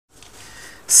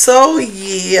So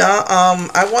yeah,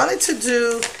 I wanted to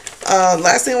do.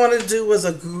 Last thing I wanted to do was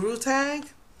a guru tag.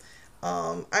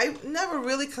 I never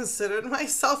really considered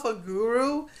myself a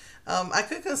guru. I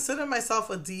could consider myself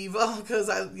a diva because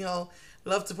I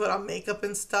love to put on makeup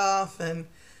and stuff, and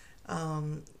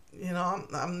um,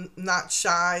 I'm not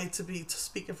shy to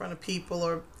speak in front of people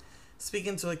or speak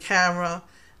into a camera,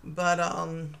 but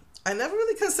I never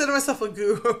really consider myself a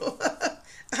guru.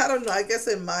 I don't know. I guess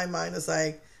in my mind, it's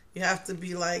like you have to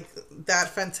be like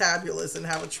that fantabulous and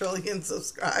have a trillion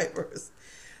subscribers.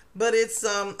 But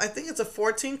I think it's a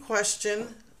 14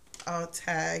 question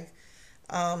tag.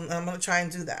 I'm gonna try and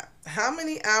do that. How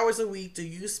many hours a week do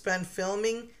you spend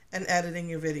filming and editing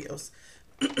your videos?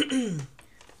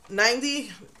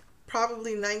 90,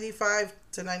 probably 95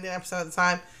 to 99% of the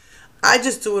time. I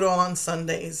just do it all on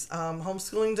Sundays.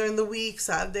 Homeschooling during the week.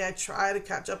 Saturday I try to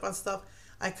catch up on stuff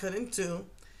I couldn't do.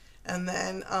 And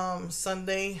then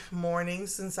Sunday morning,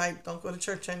 since I don't go to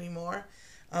church anymore,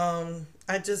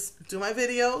 I just do my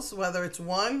videos, whether it's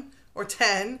 1 or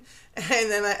 10, and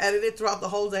then I edit it throughout the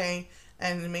whole day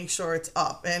and make sure it's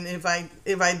up. And if I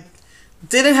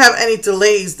didn't have any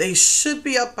delays, they should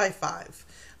be up by 5.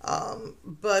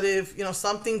 But if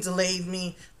something delayed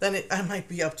me, then I might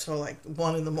be up till like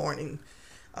 1 in the morning,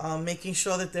 making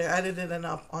sure that they're edited and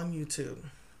up on YouTube.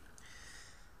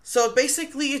 So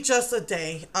basically, it's just a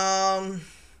day. And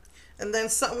then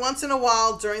once in a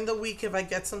while during the week, if I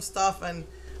get some stuff and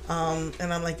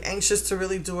I'm like anxious to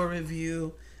really do a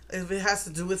review, if it has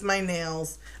to do with my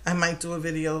nails, I might do a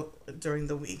video during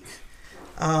the week.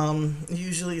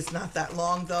 Usually it's not that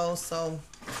long though, so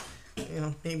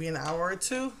maybe an hour or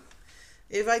two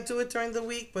if I do it during the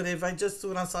week. But if I just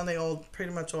do it on Sunday,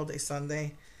 pretty much all day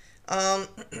Sunday. Are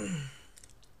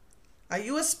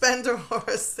you a spender or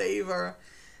a saver?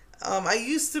 I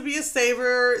used to be a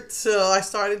saver till I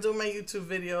started doing my YouTube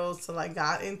videos, till I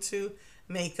got into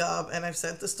makeup. And I've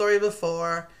said the story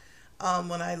before.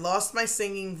 When I lost my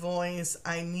singing voice,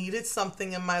 I needed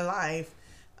something in my life.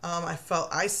 I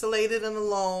felt isolated and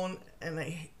alone, and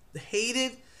I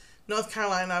hated North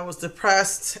Carolina. I was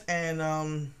depressed,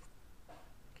 and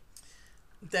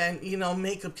then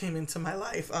makeup came into my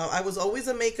life. I was always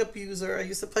a makeup user. I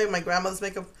used to play with my grandmother's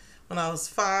makeup when I was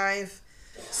 5.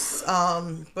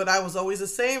 But I was always a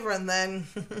saver, and then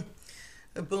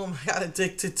boom, I got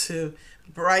addicted to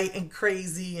bright and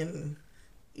crazy and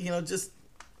just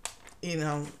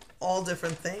all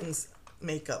different things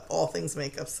makeup, all things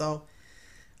makeup. So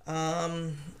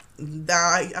that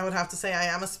I would have to say I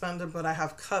am a spender, but I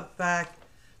have cut back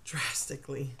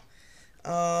drastically.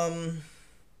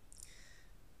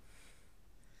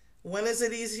 When is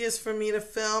it easiest for me to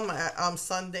film?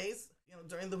 Sundays.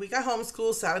 During the week I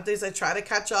homeschool. Saturdays I try to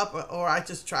catch up, or I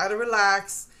just try to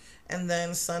relax. And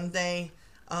then Sunday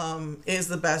is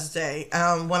the best day.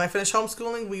 When I finish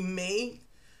homeschooling, we may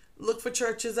look for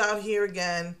churches out here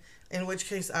again, in which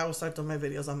case I will start doing my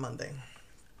videos on Monday.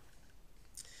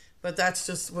 But that's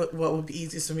just what would be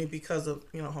easiest for me because of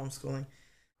homeschooling.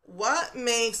 What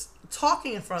makes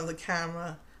talking in front of the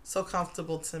camera so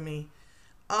comfortable to me?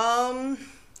 I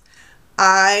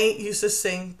used to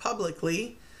sing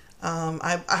publicly.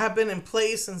 I have been in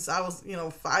plays since I was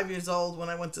 5 years old. When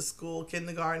I went to school,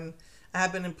 kindergarten, I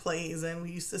have been in plays, and we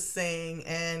used to sing,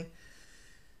 and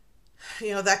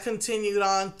that continued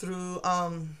on through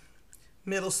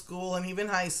middle school and even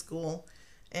high school.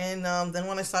 And then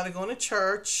when I started going to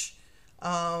church,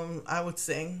 I would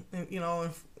sing,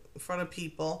 in front of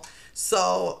people.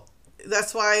 So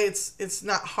that's why it's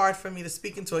not hard for me to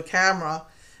speak into a camera,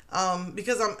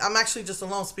 because I'm actually just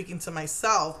alone speaking to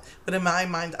myself. But in my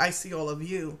mind, I see all of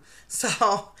you.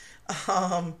 So,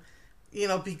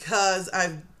 because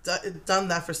I've done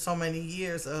that for so many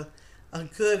years, a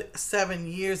good 7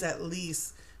 years at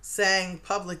least, sang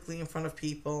publicly in front of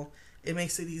people, it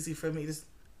makes it easy for me to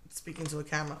speak into a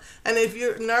camera. And if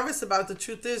you're nervous about it, the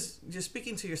truth is you're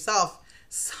speaking to yourself.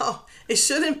 So it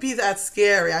shouldn't be that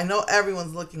scary. I know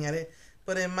everyone's looking at it,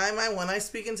 but in my mind, when I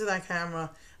speak into that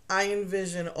camera, I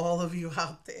envision all of you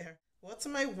out there. What's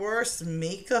my worst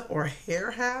makeup or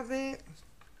hair habit?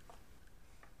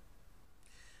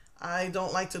 I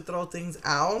don't like to throw things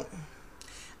out.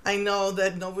 I know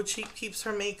that Nova Cheek keeps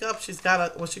her makeup. She's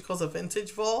got what she calls a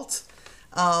vintage vault.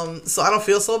 So I don't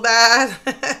feel so bad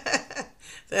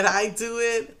that I do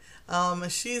it.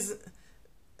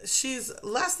 She's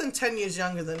less than 10 years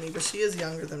younger than me, but she is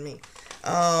younger than me.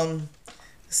 Yeah,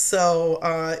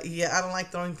 I don't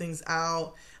like throwing things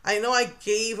out. I know I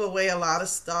gave away a lot of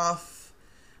stuff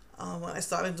when I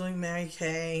started doing Mary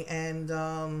Kay, and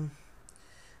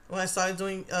when I started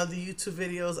doing the YouTube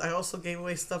videos, I also gave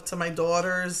away stuff to my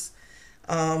daughters.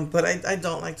 But I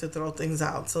don't like to throw things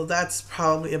out, so that's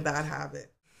probably a bad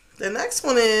habit. The next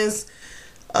one is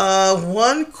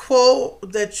one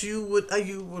quote that you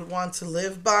would want to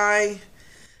live by,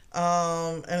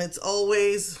 and it's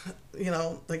always,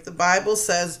 like the Bible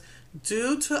says,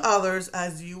 "Do to others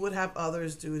as you would have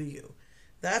others do to you."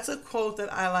 That's a quote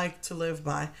that I like to live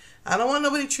by. I don't want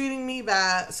nobody treating me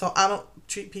bad, so I don't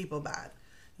treat people bad.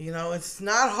 It's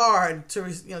not hard to,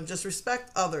 just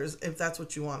respect others if that's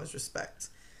what you want is respect.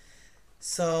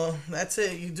 So that's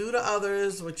it. You do to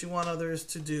others what you want others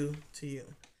to do to you.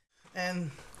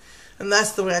 And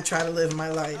that's the way I try to live my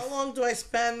life. How long do I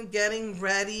spend getting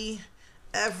ready?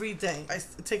 Every day.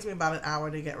 It takes me about an hour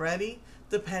to get ready,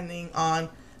 depending on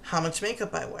how much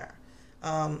makeup I wear.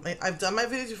 I've done my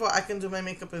videos before. I can do my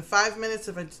makeup in 5 minutes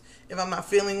if I'm not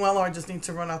feeling well or I just need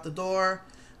to run out the door.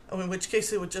 In which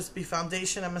case it would just be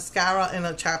foundation and mascara and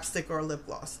a chapstick or a lip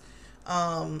gloss.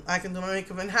 I can do my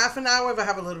makeup in half an hour if I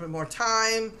have a little bit more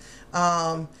time.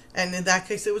 And in that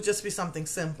case, it would just be something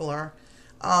simpler.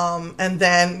 And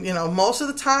then, most of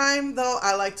the time, though,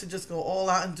 I like to just go all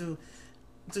out and do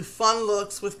fun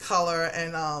looks with color.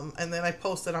 And then I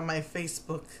post it on my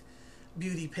Facebook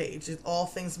beauty page. All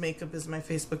Things Makeup is my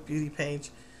Facebook beauty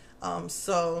page.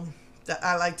 So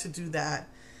I like to do that.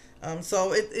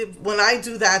 So when I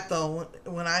do that, though,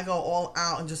 when I go all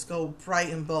out and just go bright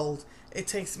and bold, it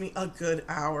takes me a good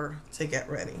hour to get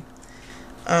ready.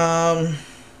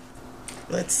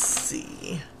 Let's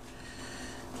see.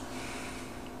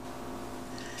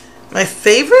 My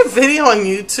favorite video on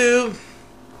YouTube,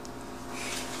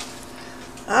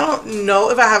 I don't know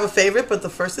if I have a favorite, but the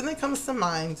first thing that comes to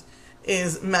mind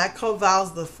is Matt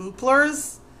Koval's The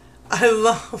Fooplers. I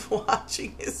love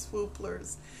watching his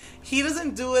fooplers. He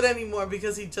doesn't do it anymore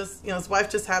because he just, his wife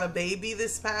just had a baby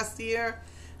this past year.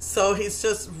 So it's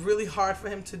just really hard for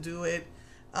him to do it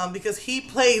because he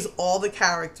plays all the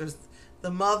characters.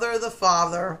 The mother, the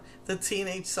father, the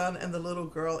teenage son, and the little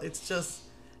girl. It's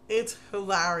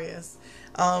hilarious.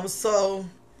 So,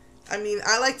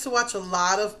 I like to watch a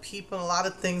lot of people, a lot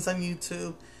of things on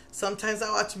YouTube. Sometimes I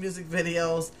watch music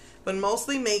videos, but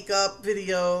mostly makeup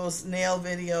videos, nail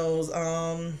videos,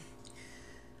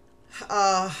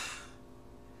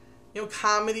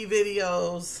 comedy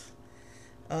videos,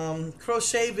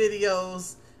 crochet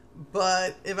videos.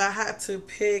 But if I had to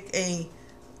pick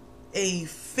a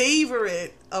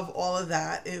favorite of all of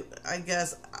that, I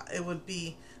guess it would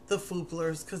be The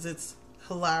Fooplers because it's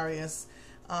hilarious.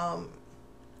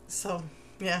 So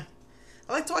yeah,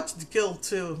 I like to watch The Guild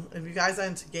too. If you guys are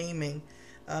into gaming,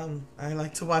 I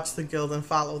like to watch The Guild and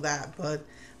follow that. But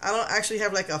I don't actually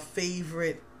have like a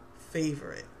favorite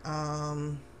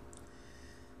YouTube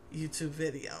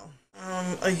video.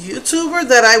 A YouTuber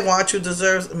that I watch who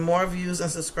deserves more views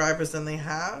and subscribers than they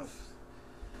have.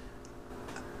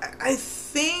 I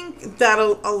think that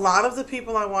a lot of the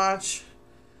people I watch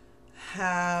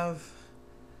have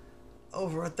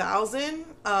over 1,000.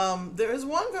 There is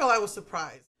one girl I was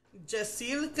surprised.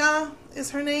 Jessica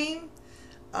is her name.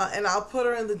 And I'll put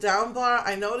her in the down bar.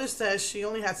 I noticed that she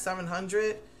only had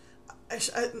 700.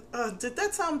 Did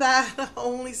that sound bad?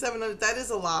 Only 700. That is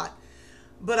a lot.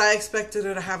 But I expected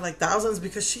her to have like thousands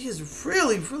because she is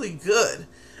really, really good.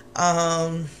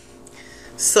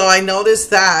 So I noticed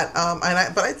that.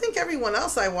 But I think everyone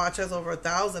else I watch has over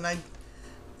 1,000.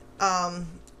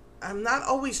 I'm not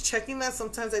always checking that.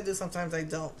 Sometimes I do, sometimes I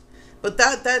don't. But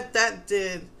that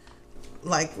did,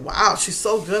 like, wow, she's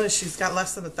so good and she's got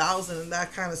less than 1,000, and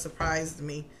that kind of surprised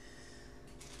me.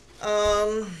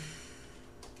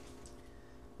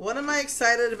 What am I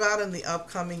excited about in the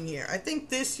upcoming year? I think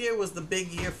this year was the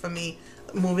big year for me,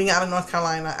 moving out of North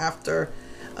Carolina after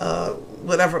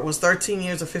whatever it was, 13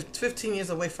 years or 15 years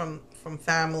away from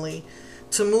family.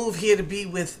 To move here to be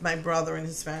with my brother and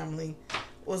his family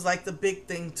was like the big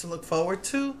thing to look forward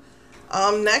to.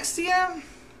 Next year,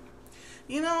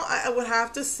 I would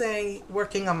have to say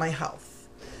working on my health.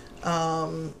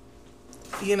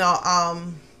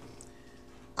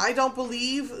 I don't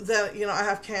believe that, I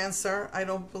have cancer. I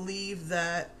don't believe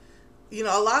that,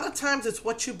 a lot of times it's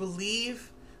what you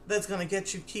believe that's going to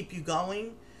keep you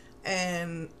going.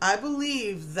 And I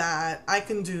believe that I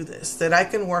can do this, that I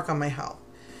can work on my health.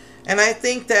 And I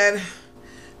think that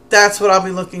that's what I'll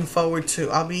be looking forward to.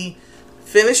 I'll be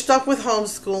finished up with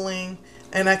homeschooling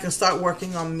and I can start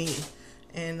working on me.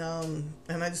 And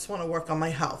I just want to work on my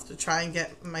health to try and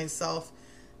get myself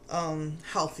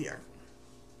healthier.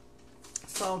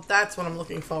 So that's what I'm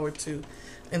looking forward to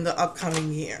in the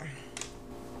upcoming year.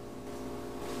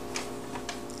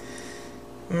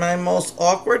 My most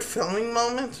awkward filming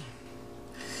moment?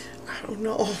 I don't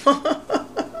know.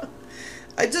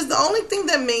 The only thing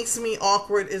that makes me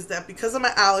awkward is that because of my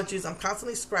allergies, I'm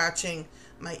constantly scratching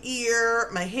my ear,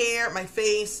 my hair, my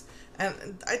face.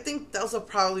 And I think those are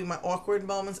probably my awkward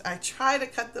moments. I try to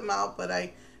cut them out, but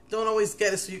I don't always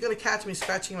get it. So you're going to catch me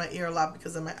scratching my ear a lot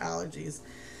because of my allergies.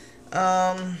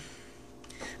 And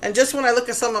just when I look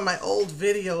at some of my old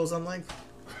videos, I'm like,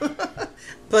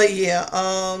 but yeah,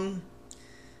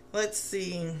 let's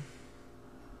see.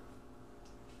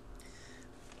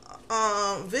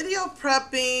 Video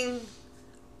prepping.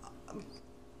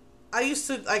 I used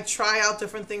to like try out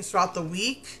different things throughout the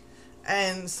week,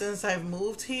 and since I've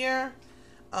moved here,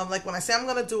 like when I say I'm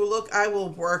gonna do a look, I will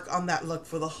work on that look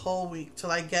for the whole week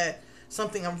till I get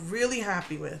something I'm really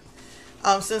happy with.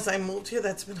 Since I moved here,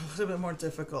 that's been a little bit more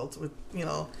difficult with, you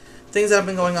know, things that have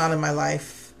been going on in my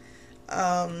life.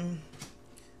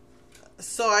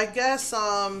 So I guess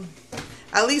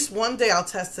at least one day I'll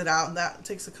test it out, and that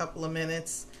takes a couple of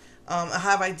minutes. I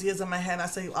have ideas in my head. I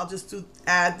say I'll just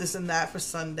add this and that for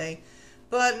Sunday,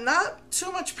 but not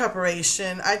too much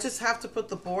preparation. I just have to put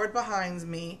the board behind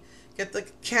me, get the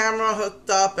camera hooked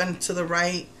up and to the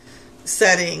right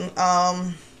setting,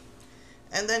 and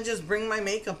then just bring my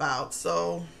makeup out.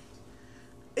 So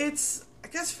it's, I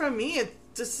guess for me, it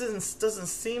just doesn't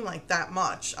seem like that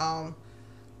much. I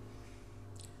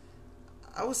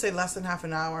would say less than half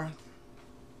an hour.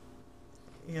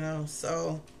 You know,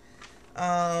 so.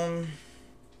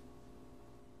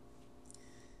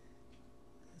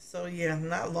 So yeah,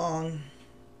 not long.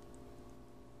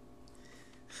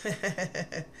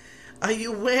 Are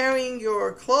you wearing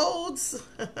your clothes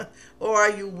or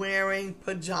are you wearing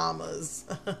pajamas?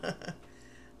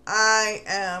 I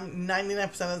am 99%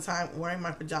 of the time wearing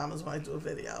my pajamas when I do a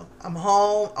video. I'm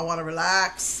home, I want to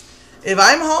relax. If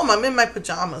I'm home, I'm in my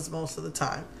pajamas most of the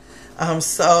time.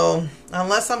 So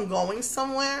unless I'm going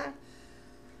somewhere,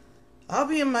 I'll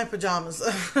be in my pajamas.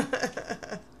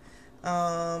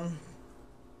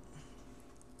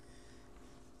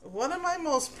 What am I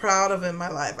most proud of in my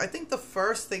life? I think the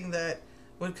first thing that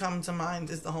would come to mind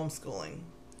is the homeschooling.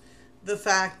 The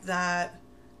fact that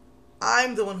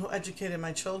I'm the one who educated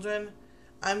my children.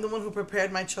 I'm the one who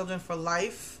prepared my children for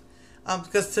life.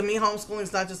 Because to me, homeschooling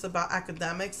is not just about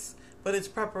academics, but it's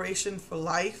preparation for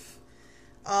life.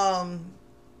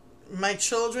 My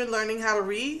children learning how to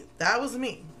read, that was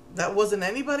me. That wasn't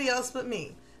anybody else but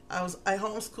me. I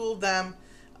homeschooled them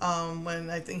when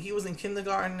I think he was in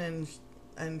kindergarten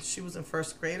and she was in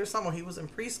first grade or something. Or he was in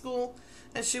preschool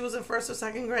and she was in first or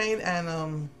second grade.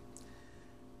 And,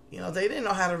 you know, they didn't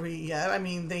know how to read yet. I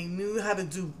mean, they knew how to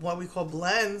do what we call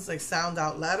blends, like sound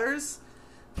out letters,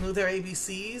 knew their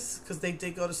ABCs because they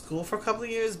did go to school for a couple of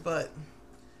years. But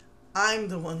I'm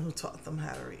the one who taught them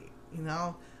how to read, you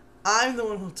know. I'm the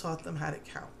one who taught them how to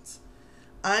count.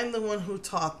 I'm the one who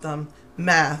taught them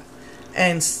math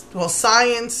and, well,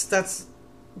 science, that's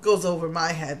goes over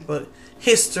my head, but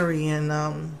history and,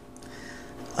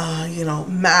 you know,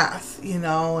 math, you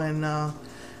know, and,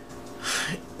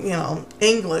 you know,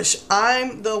 English.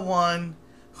 I'm the one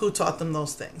who taught them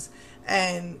those things.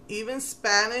 And even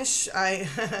Spanish,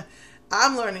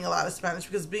 I'm learning a lot of Spanish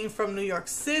because being from New York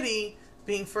City,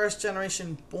 being first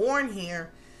generation born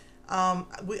here,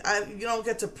 you don't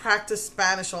get to practice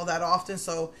Spanish all that often.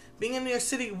 So being in New York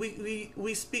City,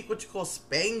 we speak what you call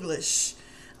Spanglish.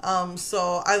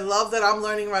 So I love that I'm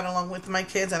learning right along with my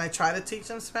kids, and I try to teach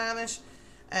them Spanish.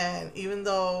 And even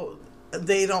though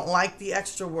they don't like the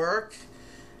extra work,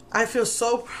 I feel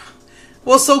so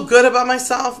good about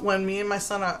myself when me and my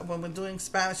son when we're doing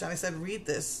Spanish, and I said, read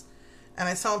this, and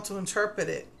I tell him to interpret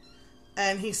it,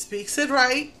 and he speaks it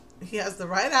right. He has the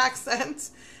right accent.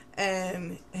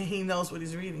 And he knows what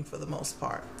he's reading for the most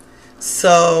part.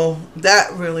 So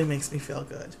that really makes me feel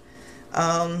good.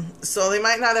 So they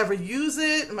might not ever use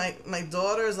it. My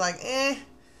daughter's like,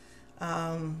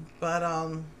 but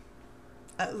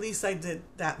at least I did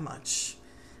that much.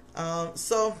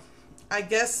 So I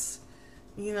guess,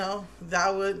 you know,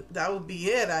 that would be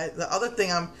it. The other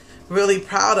thing I'm really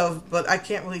proud of, but I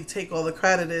can't really take all the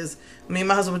credit, is me and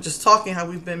my husband were just talking how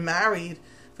we've been married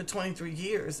for 23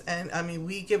 years. And I mean,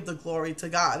 we give the glory to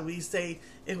God. We say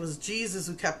it was Jesus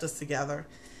who kept us together.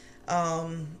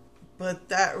 But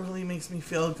that really makes me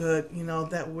feel good, you know,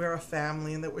 that we're a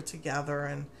family and that we're together,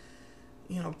 and,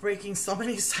 you know, breaking so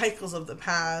many cycles of the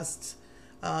past,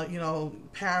 you know,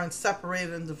 parents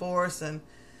separated and divorced and,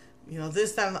 you know,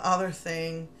 this, that, and the other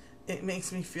thing. It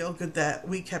makes me feel good that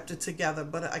we kept it together.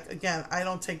 But again, I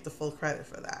don't take the full credit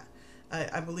for that.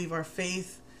 I believe our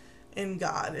faith in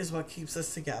God is what keeps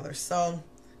us together. So,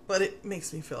 but it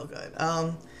makes me feel good.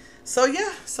 So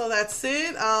yeah, so that's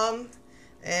it.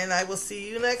 And I will see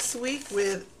you next week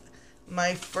with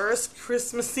my first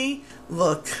Christmassy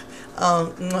look.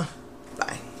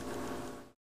 Bye.